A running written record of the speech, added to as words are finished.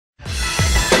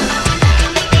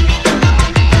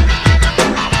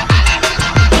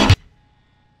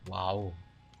า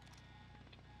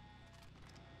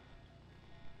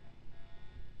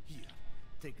Here,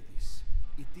 take this.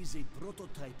 It is a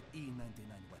prototype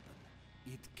E99 weapon.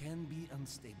 It can be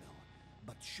unstable,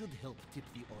 but should help tip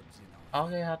the odds in our. โอ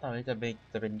เคครับตอนนี้จะ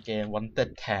เป็นเกม Wanted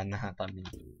แทนนะฮะตอนนี้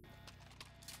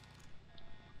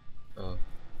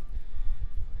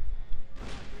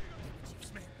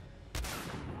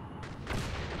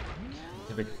จ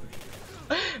ะเป็น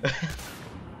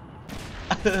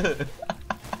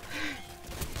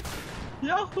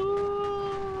ยาฮู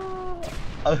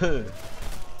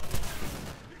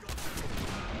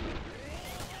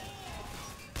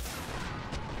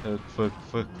ฝึก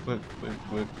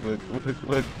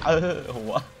หั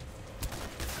ว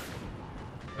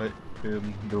เฮ้ยคือ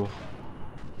ดู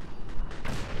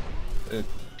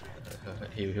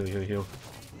ฮิว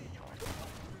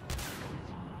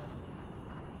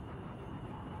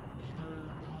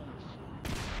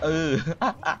อะ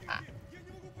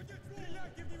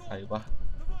ไรวะ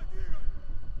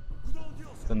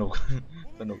สนุก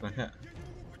นะเนี่ย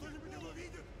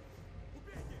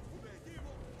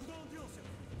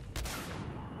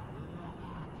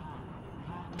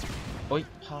โอ๊ย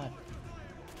พลาด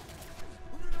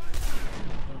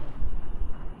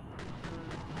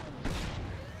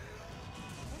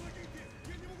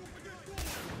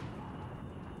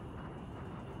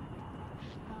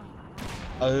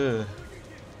อะ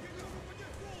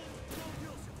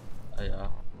ไรอ่ะ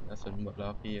กระสุนหมดแล้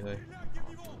วพี่เอ้ย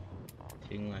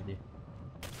ทิ้งมาดิ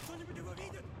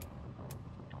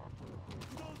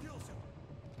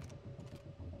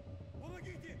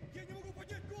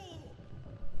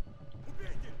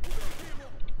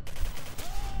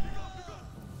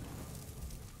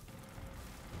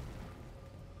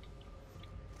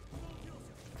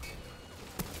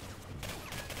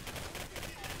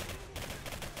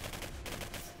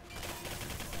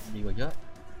ดีกว่าเยอะ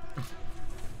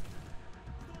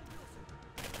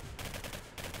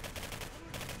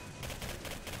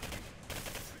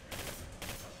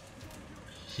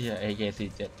เชี่ย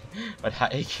AK47 ปะทะ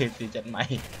AK47 ใหม่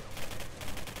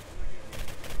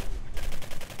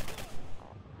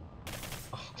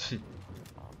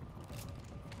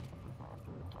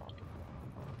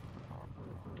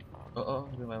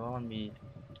รู้ไหมว่ามันมี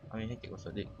ให้เก็บกระสุ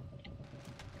นอีก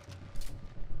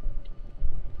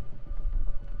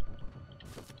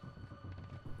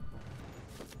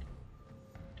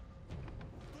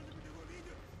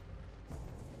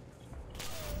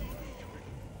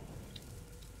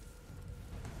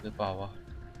หรือเปล่าวะ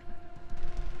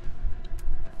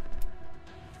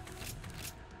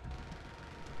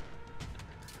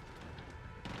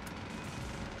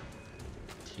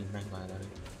ทิ้งแม่งไปแล้ว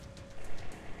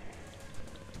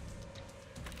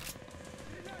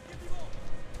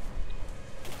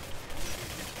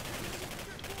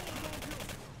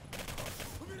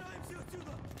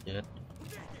เย็ด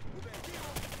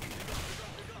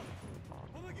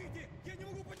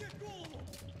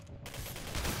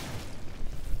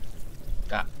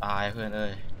กะตายเพื่อนเอ้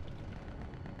ย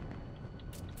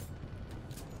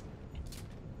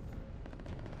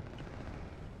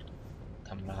ท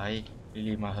ำไร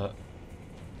รีบมาเหอะ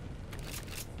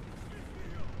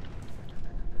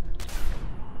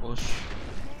โอ้ช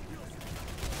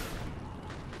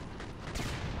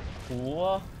หัว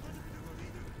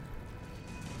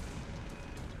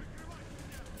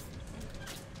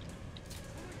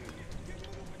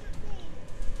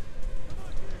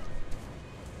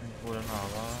พูดแล้วหน่อย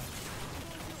ว่า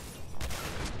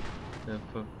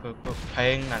เพล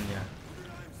งนั่นเนี่ย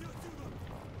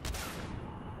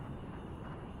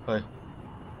เฮ้ย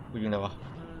กูยิงอะไรวะ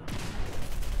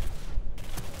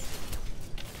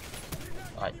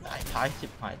ท้ายชิ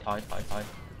บหายถอย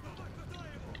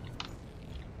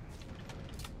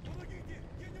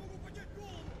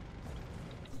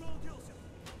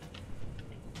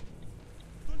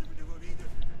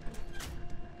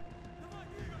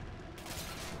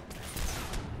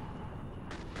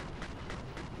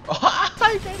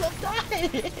ใจหลบได้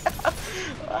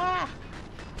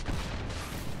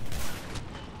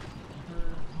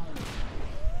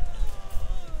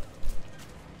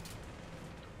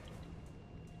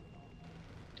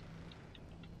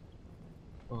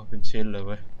โอ้เป็นชิ้นเลยเ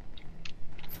ว้ย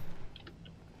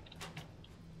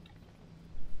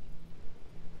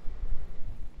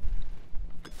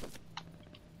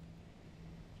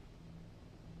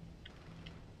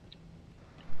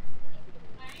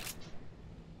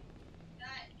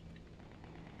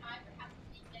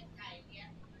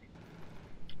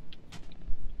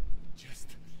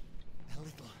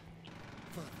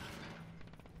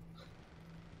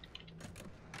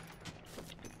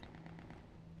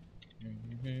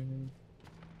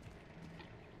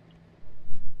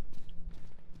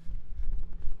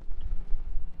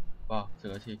ว้าวเสื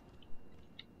อที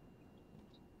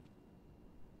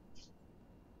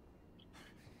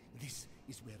This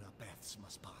is where our paths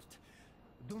must part.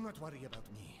 Do not worry about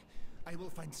me. I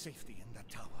will find safety in that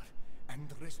tower. And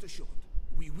rest assured,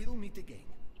 we will meet again.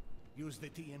 Use the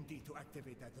TNT to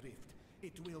activate that rift.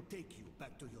 It will take you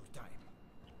back to your time.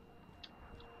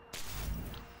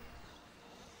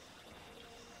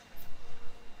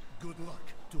 Good luck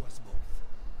to us both.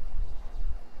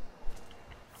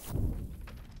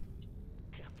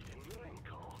 Captain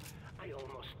Renko, I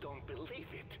almost don't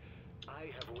believe it. I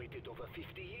have waited over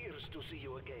 50 years to see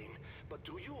you again, but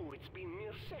to you it's been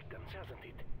mere seconds, hasn't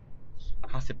it?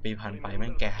 50 ปีผ่านไปแม่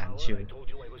งแก่หันชิว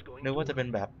นึกว่าจะเป็น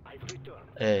แบบ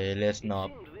เลสนอฟ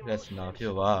ที่แ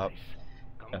บบว่า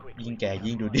แบบยิ่งแก่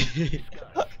ยิ่งดูดี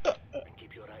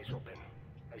Keep your eyes open.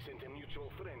 I sent a mutual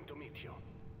friend to meet you.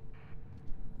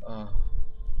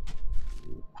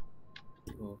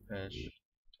 To patch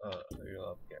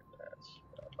your get patch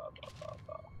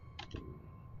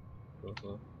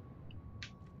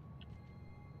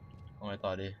เอาไงต่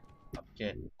อดีอัปเกร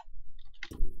ด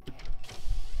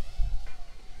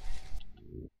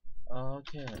โอเ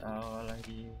คเอาอะไร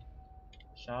ดี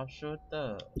Sharpshooter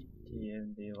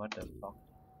TMD what the fuck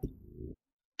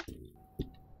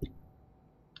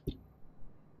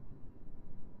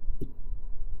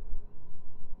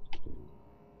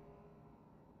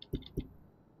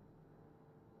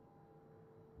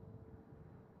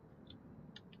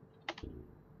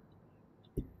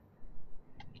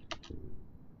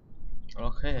โอ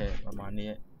เคประมาณ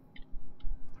นี้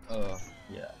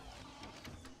yeah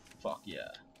fuck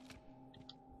yeah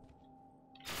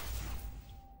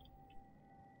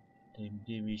TMD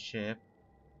shape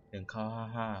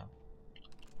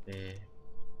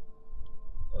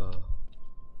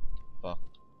 1955 fuck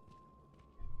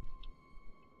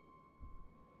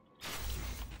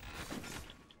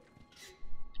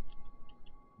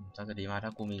จะดีมากถ้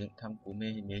ากูไ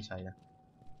ม่ใช้นะ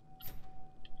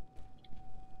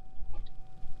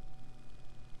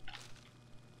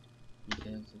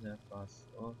จะฟาส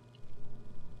โอ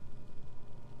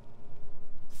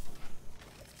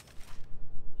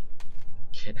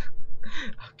เคนะ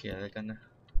โอเคแล้วกันนะ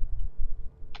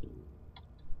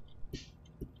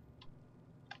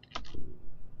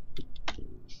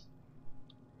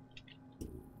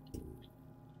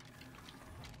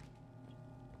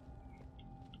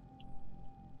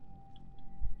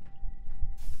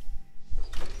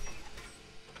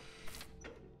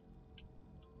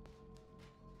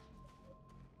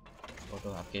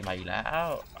ตัวอัพเกมใหม่อีกแล้ว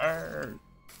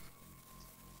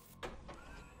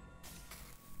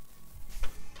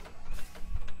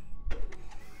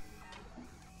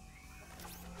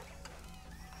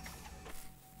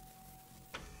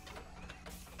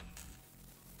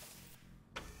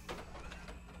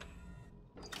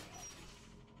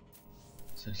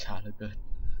เชื่อช้าเหลือเกิน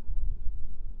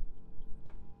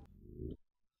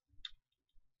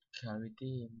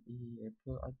Clarity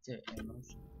Apple Object Animals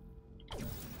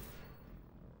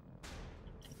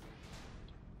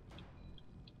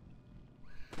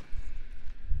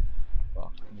บอ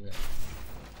กเรื่อย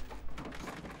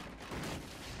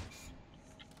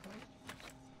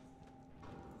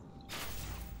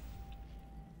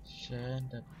Change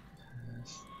the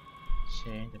past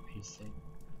Change the present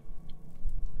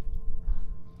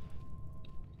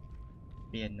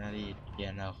เปลี่ยนอดีตเปลี่ย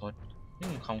นอนาคตนี่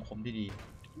มันคำคมที่ดี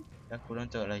แล้วกูต้อง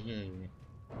เจออะไรที่อะไรอยู่เนี่ย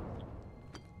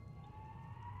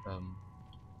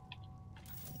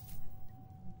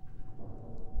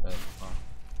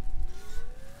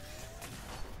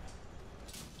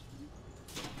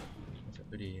จะไ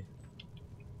ปดี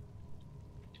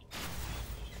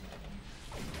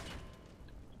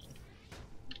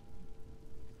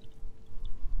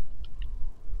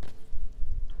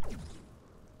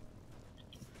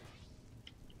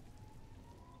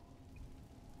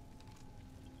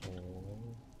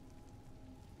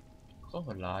ก็โห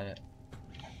ดร้ายอ่ะ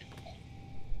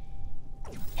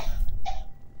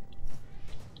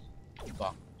บอ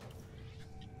ก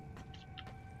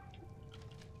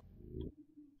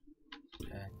แ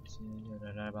พ้ชื่ออ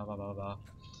ะไรบ้า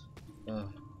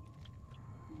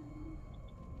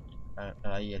อะ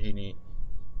ไรอีกทีนี้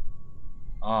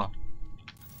อ๋อ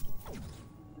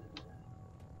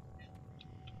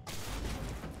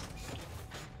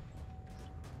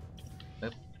ปึ๊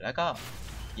บแล้วก็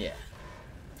เย่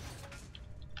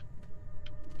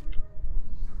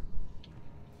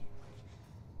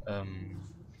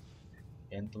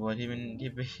เห็นตัวที่มัน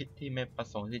ที่ไม่ประ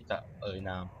สงค์ที่จะน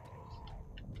าม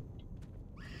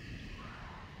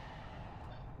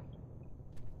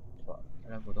แ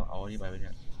ล้วกูต้องเอาที่ไปเ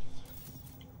นี่ย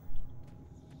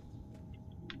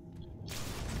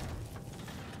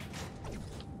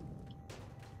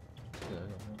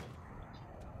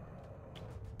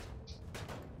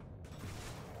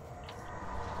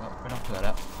ผื่อแ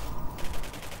ล้ว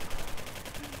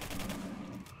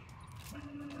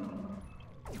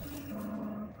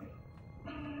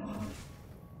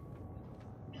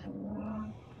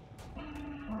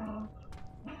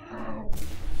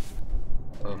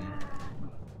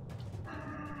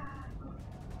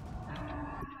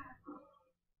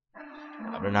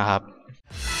แล้วนะครับ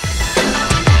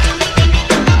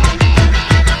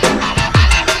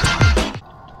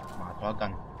มาทะเลาะกั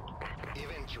นเ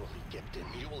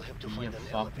ยี่ยม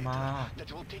ฟอกมาก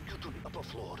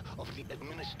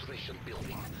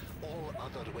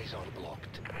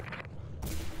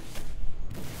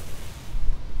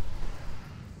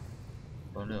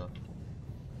ตัวเลือก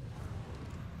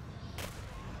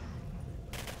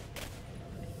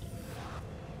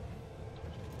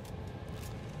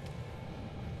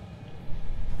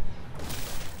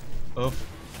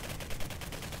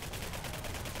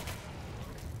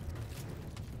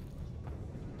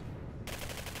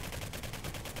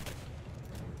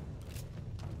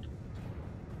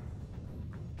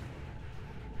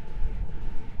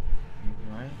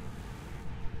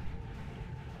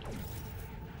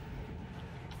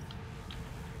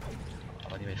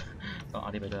ต้องเอ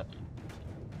าที่ไปด้วย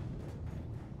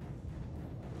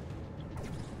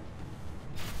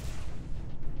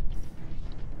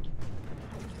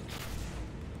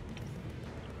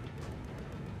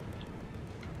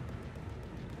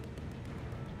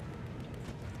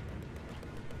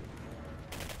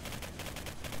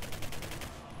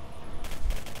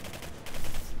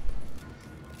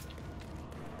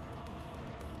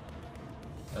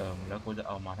แล้วกูจะเ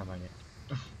อามาทำไมเนี่ย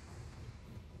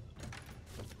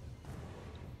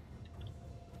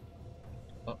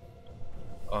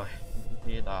โอ้ย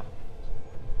พี่ต่อ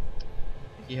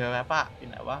พี่เฮลแวปะที่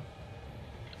ไหนวะ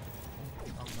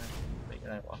ต้องมาไปอะ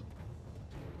ไรวะ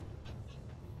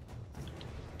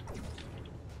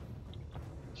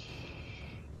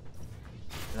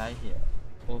ไล่เหี้ย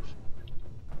อุ๊บ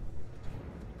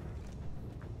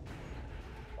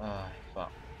ฝั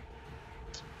ก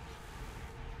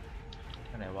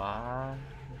ที่ไหนวะ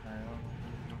ที่ไหนวะ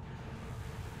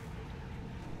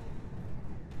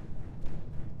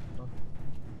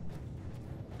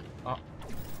อ๋อ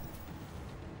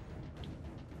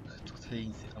ทุกที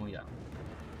สิบางอย่าง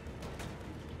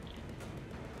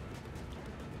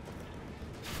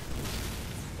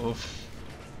อุ๊บ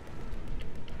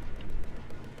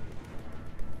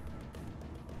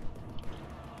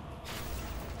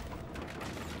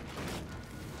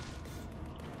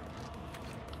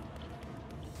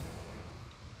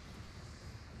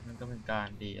มันก็เป็นการ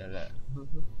ดีแหละ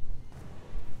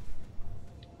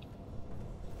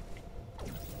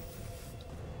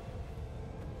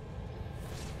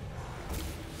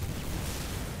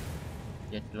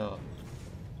เย็ดโล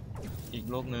อีก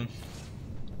โลกหนึ่ง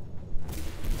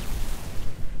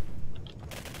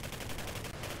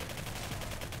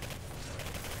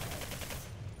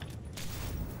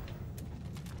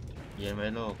เย็นไว้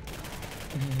โลก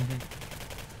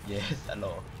yes ฮัลโหล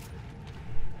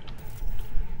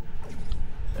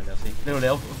เร็วๆสิเ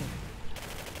ร็ว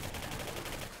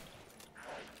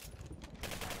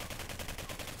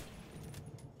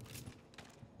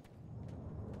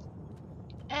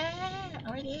เอ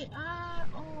าไปดิ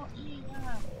โอ้อีเอ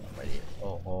าไปดิโ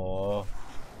อ้โห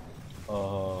โอ้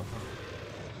โห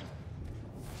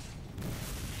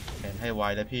เห็นให้ไว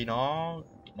เลยพี่น้อง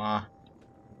มา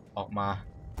ออกมา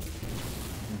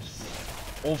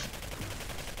อุ๊ฟ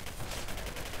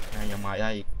ยังมาได้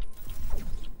อีก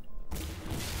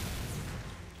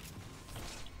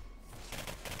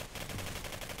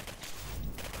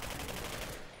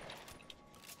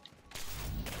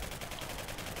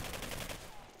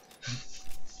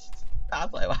ตา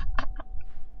สวยวะ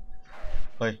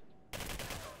เฮ้ย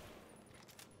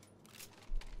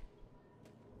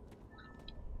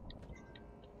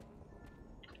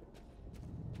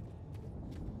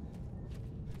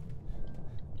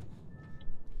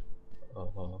โอ้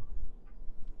โห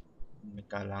มี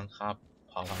การล้างคราบเ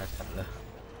ผาพันธุ์สัตว์เลย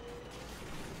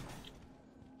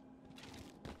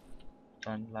ต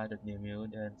อนไล่ดัดนิวมิว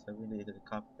เดินเซอร์วิลีจะ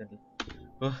ครับเป็น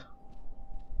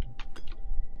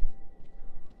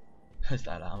ส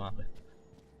าระมากเลย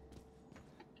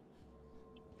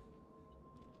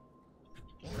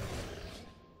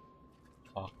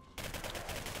ออก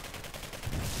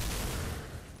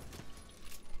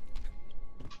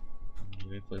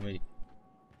ไม่ฟื้นมาอีก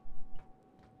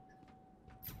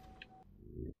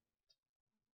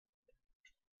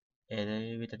ได้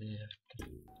วิตามิน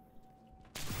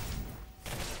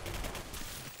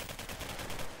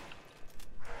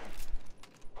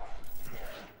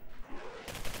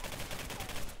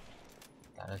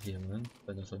ตาละทีมึงเ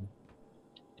ป็นตัว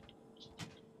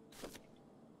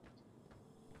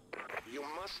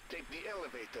must take the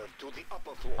elevator to the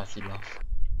upper floor. พาสิลอฟ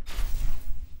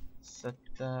ส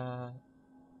ตาร์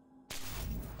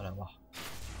อะไรวะ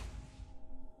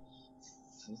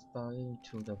Starting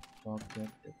to the forget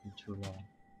that in too long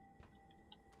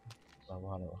แปลว่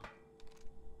าอะไรวะ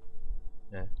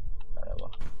เนี่ยอะไรว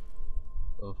ะ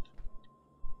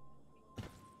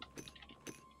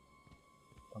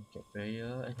ต้องเก็บไปเยอ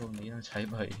ะไอ้พวกนี้ต้องใช้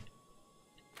บ่อย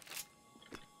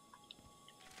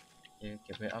เ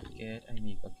ก็บไปอัปเกรดไอ้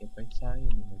นี่ก็เก็บไปใช้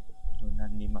นี่มันเก็บไปโน่นนั่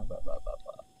นนี่มาบ้า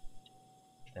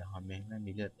แต่ฮอนแม่งไม่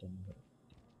มีเลือดเต็มเลย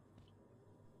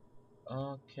โอ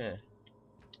เค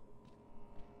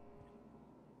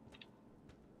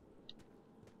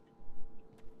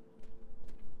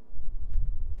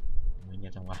มันเงีย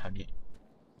บจังวะแถวนี้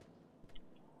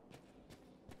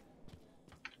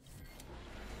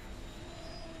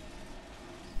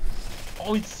โ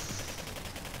อ้ย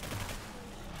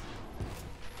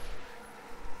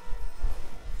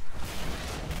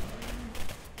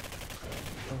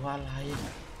ตัวอะไร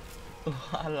โ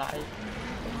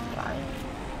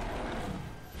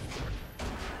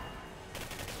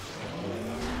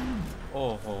อ้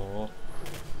โห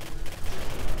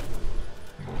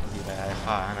ดีไปไอ้ข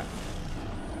านะ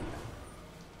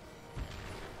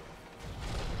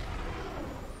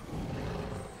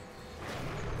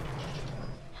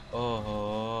โอ้โห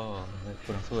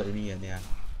คุณสู้ได้มีเนี่ย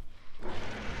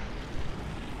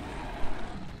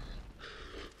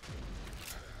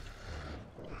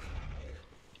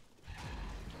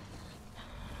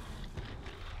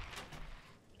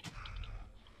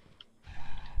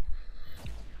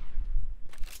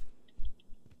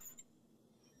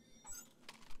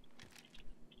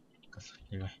ใ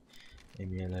ช่ไหมไม่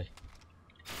มีอะไร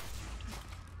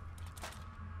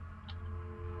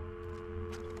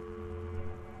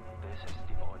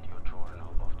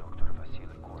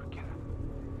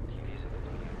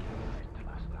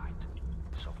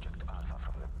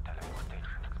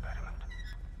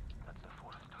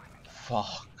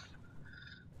fuck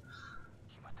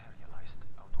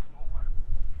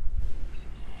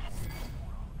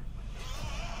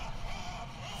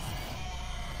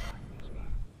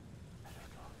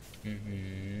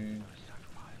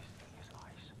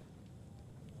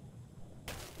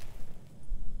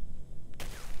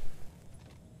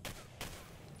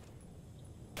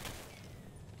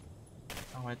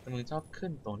ทำไมมึงชอบขึ้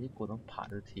นตรงที่กูต้องผ่าน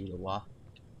ทุกทีหรือวะ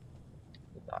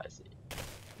ไม่ตายสิ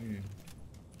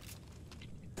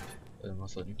มา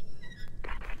สน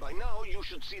By now you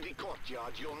should see the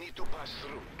courtyard you'll need to pass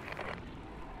through.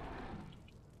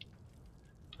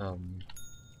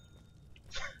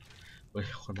 เฮ้ย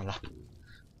คนมารับ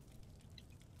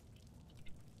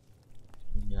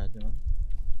มีอะไรใช่ไหม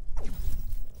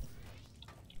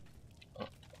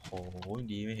โอ้โห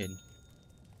ดีไม่เห็น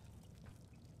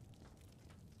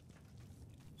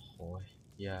โอ้ย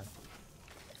ยาก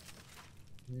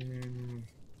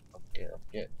โอ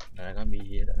เคแล้วก็มี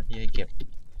หน้าที่ให้เก็บ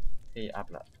ให้อัพ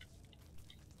ละ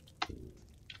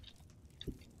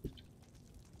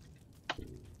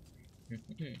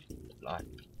ลาย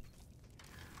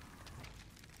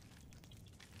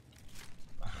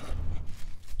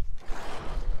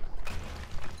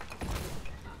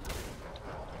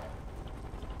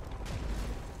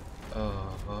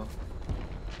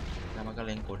แล้วมันก็เ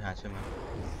ล็งกูหาใช่ไหม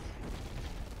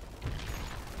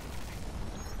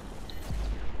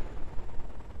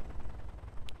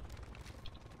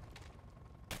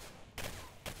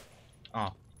อ๋อ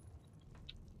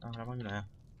แล้วมันอยู่ไหน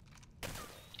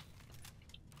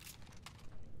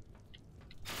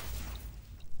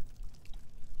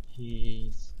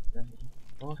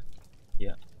โอ้ยเหี้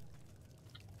ย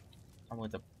เอามือ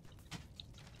จับ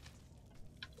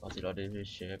ว่าสิเราได้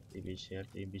เชฟ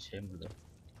หมดเลย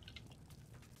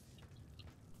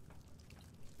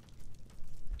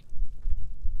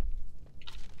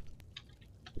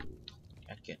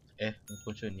มันค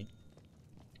วรช่วยนี้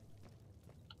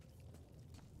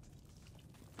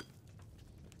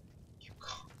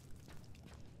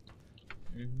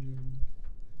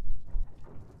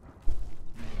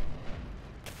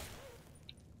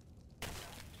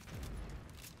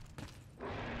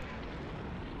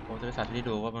ผมจะไปสาธิตให้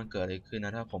ดูว่ามันเกิดอะไรขึ้นน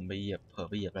ะถ้าผมไปเหยียบเผลอ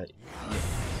ไปเหยียบอะไร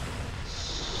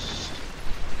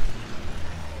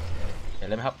เห็นอะ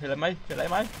ไรไหมครับเห็นอะไรไหม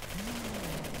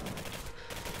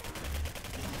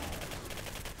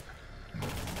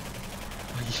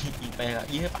ยิงไปละ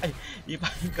ยิงไป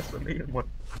กระสุนไม่หมด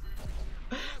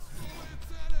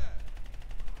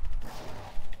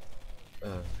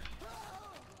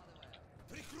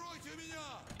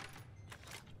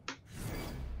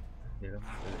เดี๋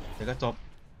ยวก็จบ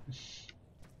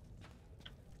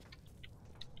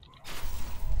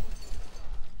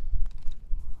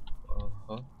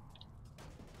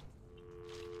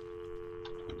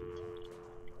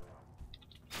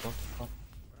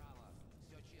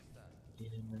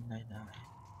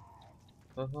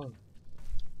โอ้โห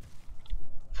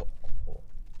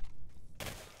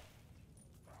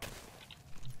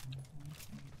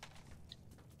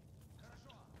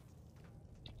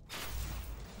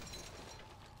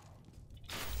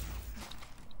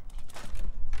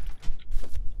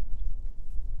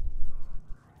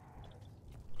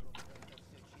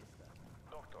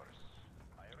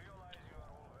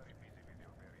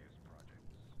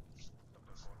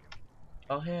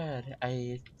โอเคไอ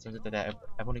ส่วนแต่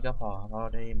ไอพวกนี้ก็พอเพราะ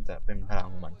ได้มันจะเป็นพลัง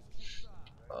ของมัน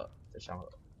จะช่าง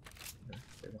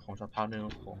เดี๋ยวของสักพักหนึง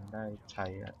คงได้ใช้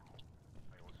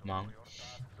มั้ง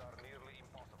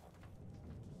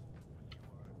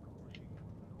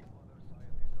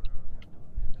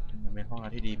มันเป็นห้องน้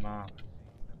ำที่ดีมาก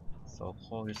โซโค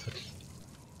ที่สุด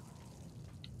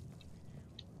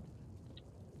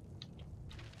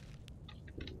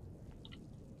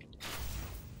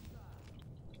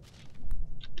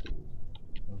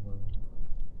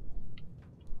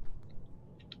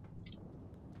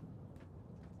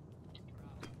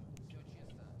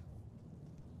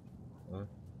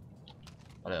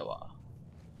อะไรวะ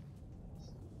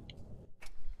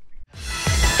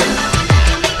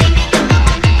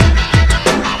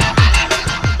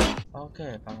โอเค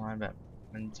ประมาณแบบ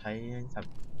มันใช้สับ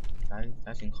ใ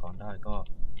ช้สิ่งของได้ก็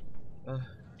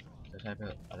จะใช้ไป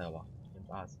อะไรวะเป็น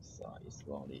บ้าis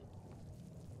wrongly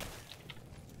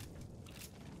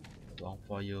wrong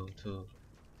for you to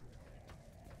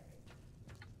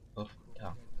ท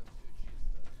าง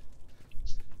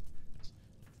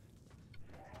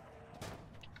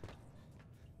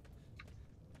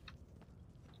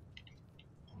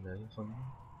เหลือคน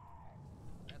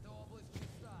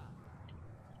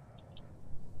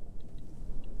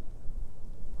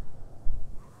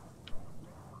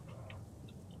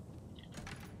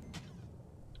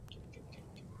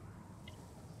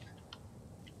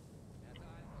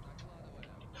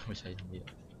ไม่ใช่ทั้งเดียว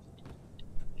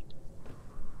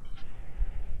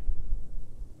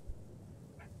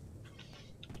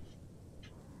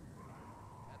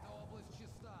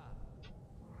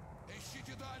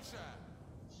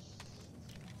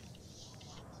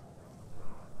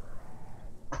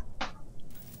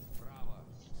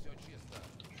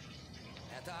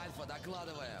Это Альфа,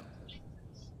 докладываем.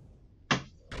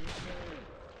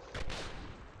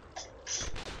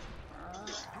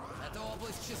 Эта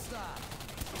область чиста.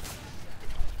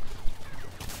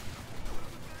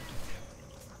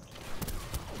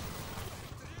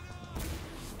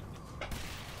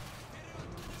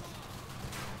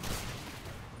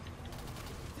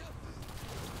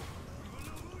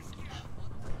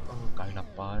ไกลหนัก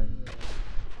ไป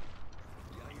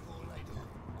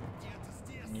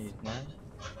มีอีกไหม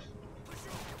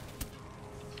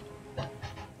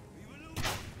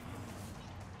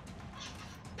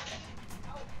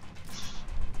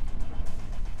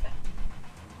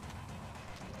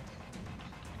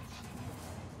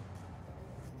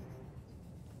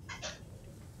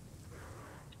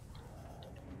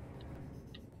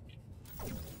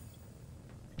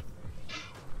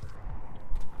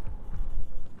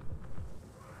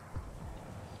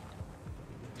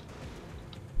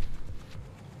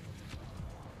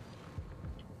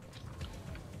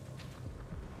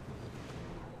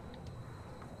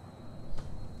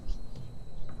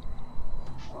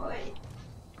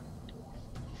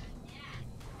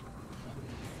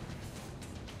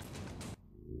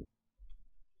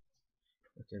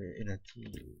จะได้ energy